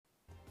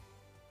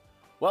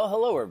Well,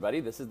 hello, everybody.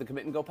 This is the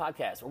Commit and Go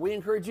podcast, where we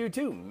encourage you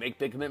to make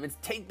big commitments,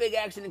 take big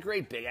action, and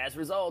create big-ass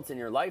results in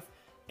your life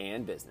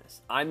and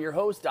business. I'm your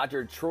host,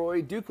 Dr.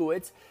 Troy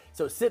Dukowitz.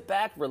 So sit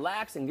back,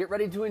 relax, and get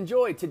ready to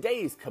enjoy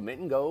today's Commit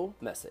and Go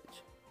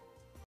message.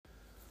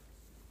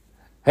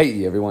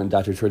 Hey, everyone.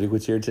 Dr. Troy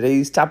Dukowitz here.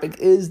 Today's topic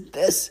is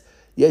this.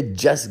 You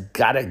just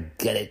gotta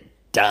get it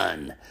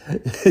done.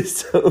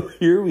 So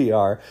here we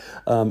are.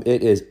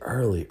 It is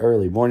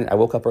early morning. I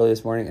woke up early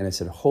this morning and I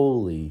said,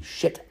 holy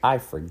shit, I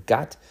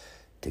forgot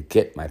to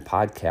get my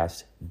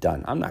podcast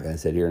done. I'm not going to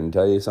sit here and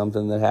tell you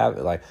something that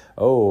happened like,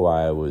 oh,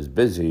 I was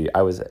busy.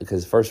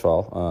 Because first of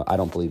all, I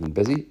don't believe in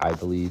busy. I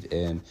believe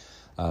in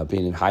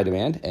being in high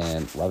demand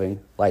and loving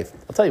life.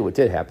 I'll tell you what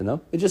did happen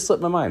though. It just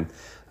slipped my mind.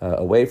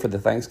 Away for the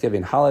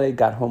Thanksgiving holiday,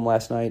 got home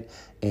last night,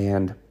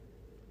 and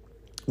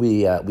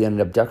we ended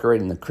up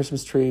decorating the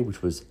Christmas tree,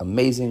 which was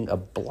amazing, a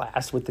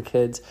blast with the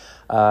kids.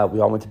 We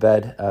all went to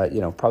bed,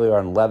 probably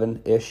around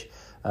 11-ish.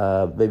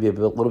 Maybe a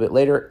little bit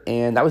later,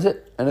 and that was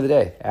it. End of the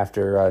day.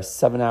 After a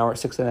 7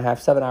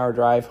 hour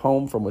drive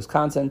home from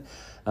Wisconsin,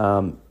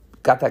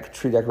 got that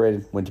tree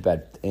decorated, went to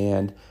bed.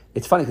 And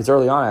it's funny because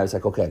early on I was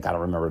like, okay, I got to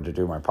remember to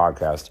do my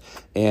podcast.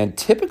 And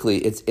typically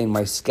it's in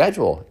my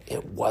schedule.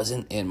 It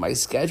wasn't in my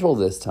schedule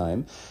this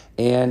time.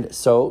 And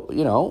so,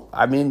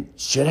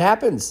 shit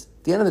happens.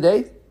 At the end of the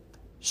day,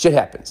 shit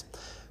happens.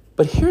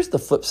 But here's the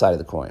flip side of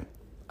the coin.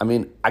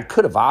 I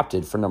could have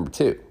opted for number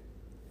 2.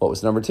 What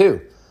was number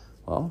 2?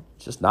 Well,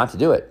 just not to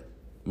do it.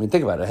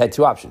 Think about it. I had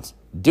 2 options.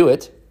 Do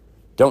it,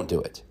 don't do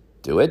it.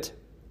 Do it,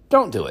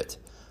 don't do it.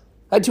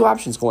 I had 2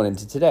 options going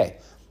into today.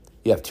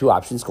 You have 2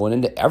 options going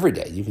into every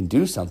day. You can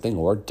do something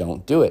or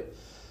don't do it.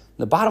 And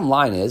the bottom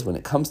line is, when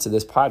it comes to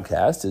this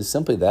podcast, is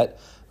simply that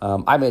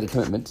I made a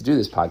commitment to do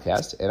this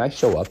podcast, and I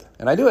show up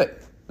and I do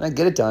it. And I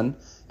get it done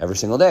every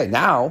single day.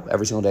 Now,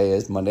 every single day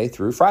is Monday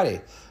through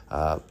Friday.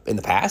 In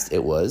the past,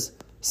 it was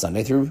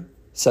Sunday through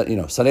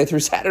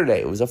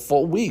Saturday. It was a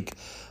full week.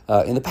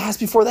 In the past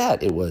before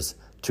that, it was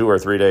 2 or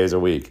 3 days a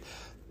week.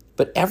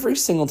 But every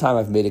single time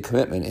I've made a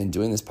commitment in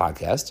doing this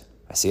podcast,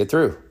 I see it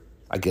through.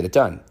 I get it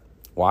done.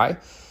 Why?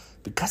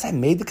 Because I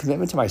made the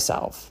commitment to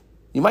myself.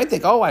 You might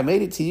think, oh, I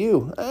made it to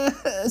you.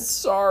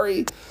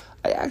 Sorry.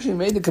 I actually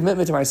made the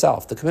commitment to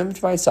myself. The commitment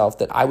to myself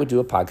that I would do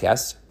a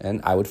podcast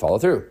and I would follow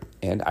through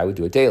and I would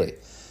do it daily.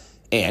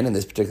 And in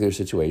this particular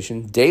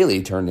situation,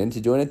 daily turned into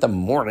doing it the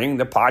morning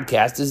the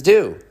podcast is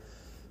due.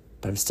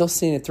 But I'm still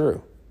seeing it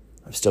through.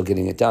 I'm still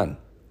getting it done.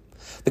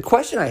 The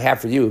question I have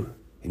for you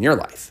in your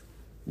life,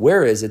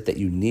 where is it that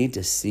you need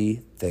to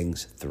see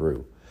things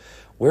through?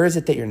 Where is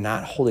it that you're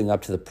not holding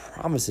up to the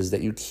promises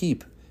that you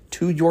keep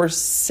to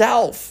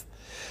yourself?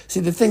 See,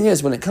 the thing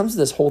is, when it comes to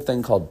this whole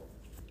thing called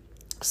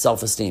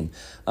self-esteem,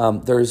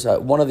 there's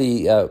one of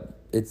the,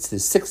 it's the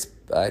 6,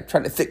 I'm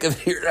trying to think of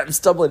here, I'm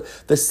stumbling,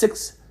 the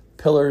 6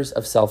 Pillars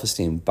of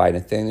Self-Esteem by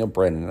Nathaniel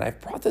Branden. And I've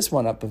brought this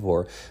one up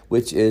before,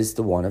 which is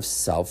the one of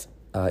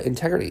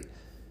self-integrity.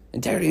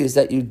 Integrity is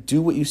that you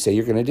do what you say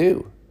you're going to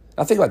do.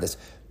 Now think about this.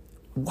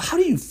 How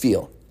do you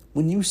feel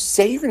when you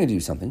say you're going to do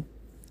something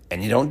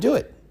and you don't do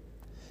it?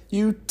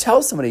 You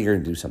tell somebody you're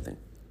going to do something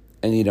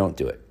and you don't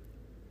do it.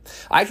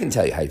 I can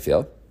tell you how you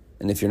feel.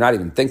 And if you're not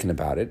even thinking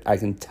about it, I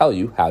can tell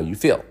you how you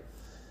feel.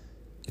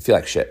 You feel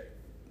like shit.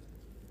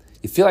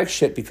 You feel like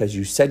shit because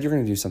you said you're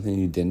going to do something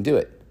and you didn't do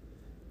it,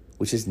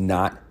 which is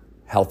not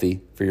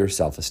healthy for your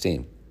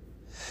self-esteem.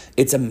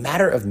 It's a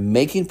matter of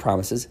making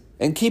promises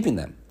and keeping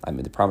them. I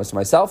made the promise to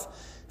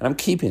myself, and I'm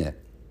keeping it.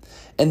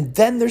 And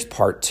then there's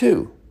part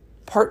 2.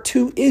 Part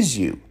 2 is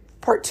you.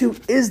 Part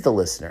 2 is the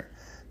listener.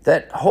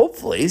 That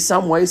hopefully,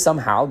 some way,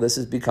 somehow, this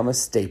has become a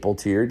staple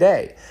to your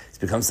day. It's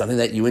become something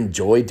that you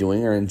enjoy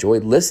doing or enjoy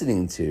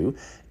listening to,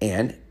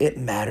 and it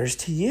matters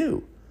to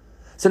you.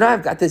 So now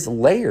I've got these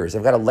layers.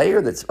 I've got a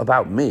layer that's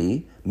about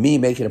me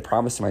making a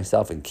promise to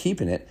myself and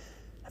keeping it.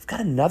 I've got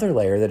another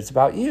layer that it's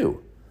about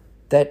you.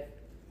 That,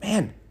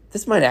 man,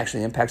 this might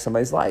actually impact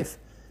somebody's life.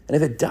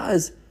 And if it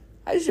does,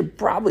 I should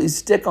probably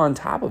stick on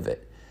top of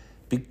it,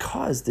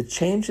 because the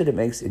change that it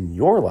makes in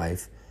your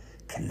life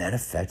can then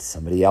affect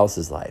somebody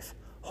else's life.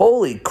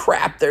 Holy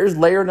crap, there's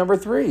layer number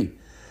 3.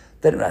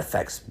 That it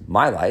affects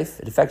my life,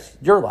 it affects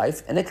your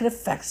life, and it can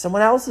affect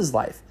someone else's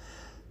life.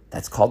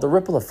 That's called the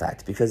ripple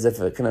effect, because if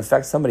it can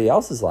affect somebody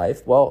else's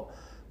life, well,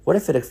 what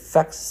if it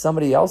affects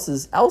somebody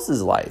else's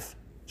life?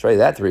 Try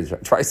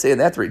saying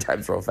that 3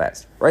 times real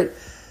fast, right?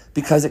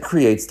 Because it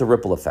creates the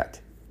ripple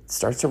effect. It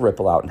starts to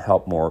ripple out and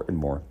help more and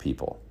more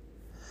people.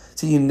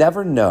 So you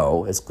never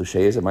know, as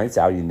cliche as it might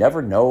sound, you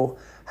never know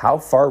how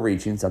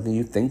far-reaching something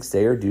you think,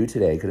 say, or do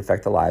today could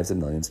affect the lives of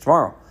millions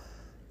tomorrow.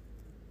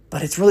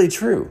 But it's really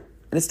true.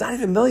 And it's not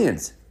even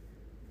millions.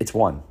 It's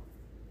 1.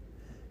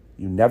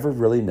 You never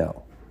really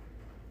know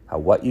how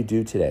what you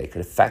do today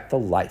could affect the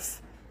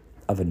life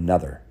of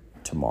another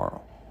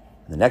tomorrow,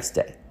 and the next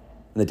day,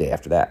 and the day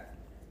after that.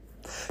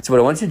 So what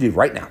I want you to do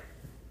right now,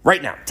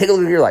 take a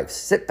look at your life.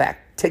 Sit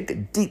back, take a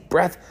deep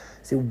breath.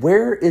 Say,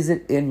 where is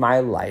it in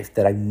my life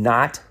that I'm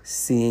not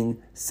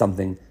seeing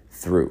something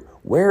through?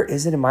 Where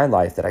is it in my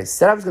life that I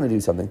said I was going to do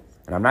something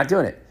and I'm not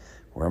doing it?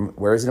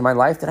 Where is it in my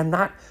life that I'm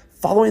not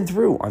following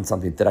through on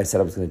something that I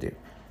said I was going to do?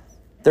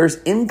 There's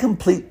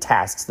incomplete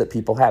tasks that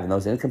people have, and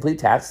those incomplete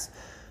tasks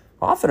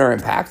often are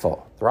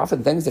impactful. They're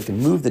often things that can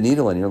move the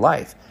needle in your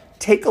life.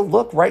 Take a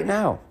look right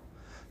now.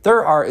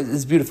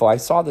 It's beautiful. I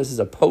saw this as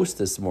a post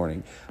this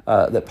morning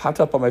that popped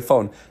up on my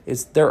phone.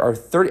 As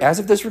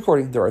of this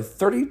recording, there are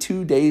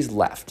 32 days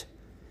left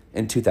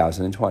in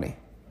 2020.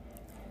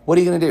 What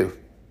are you going to do?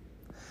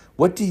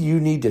 What do you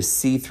need to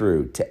see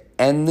through to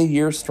end the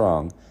year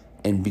strong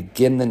and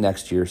begin the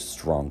next year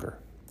stronger?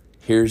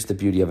 Here's the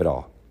beauty of it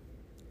all.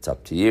 It's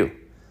up to you.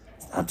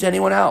 It's not up to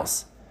anyone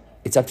else.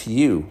 It's up to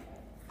you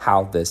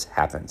how this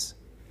happens.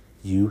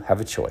 You have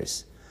a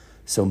choice.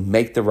 So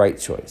make the right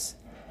choice.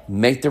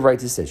 Make the right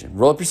decision.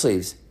 Roll up your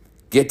sleeves.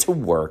 Get to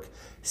work.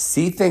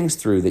 See things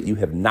through that you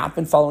have not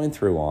been following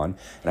through on,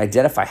 and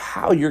identify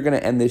how you're going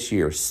to end this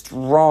year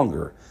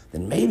stronger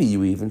than maybe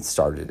you even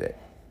started it.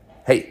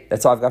 Hey,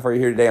 that's all I've got for you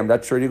here today. I'm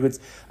Dr. Troy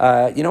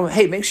Dukowitz.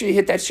 Hey, make sure you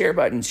hit that share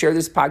button. Share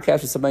this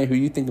podcast with somebody who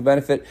you think will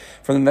benefit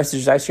from the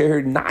messages I share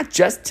here, not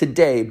just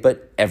today,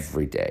 but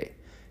every day.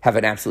 Have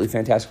an absolutely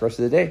fantastic rest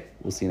of the day.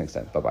 We'll see you next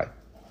time. Bye-bye.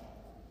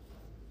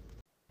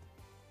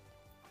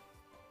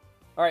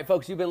 All right,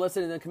 folks, you've been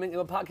listening to the Commit and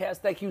Go podcast.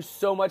 Thank you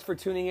so much for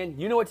tuning in.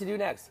 You know what to do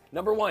next.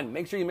 Number one,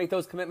 make sure you make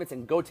those commitments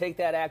and go take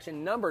that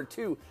action. Number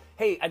two,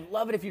 hey, I'd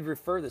love it if you'd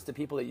refer this to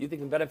people that you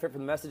think can benefit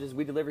from the messages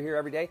we deliver here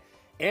every day.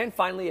 And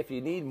finally, if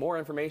you need more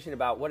information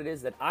about what it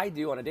is that I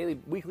do on a daily,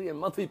 weekly, and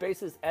monthly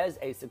basis as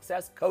a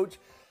success coach,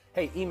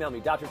 hey, email me,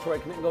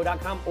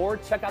 drtroy@commitandgo.com, or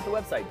check out the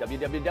website,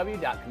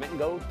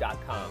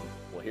 www.commitandgo.com.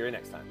 We'll hear you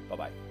next time.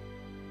 Bye-bye.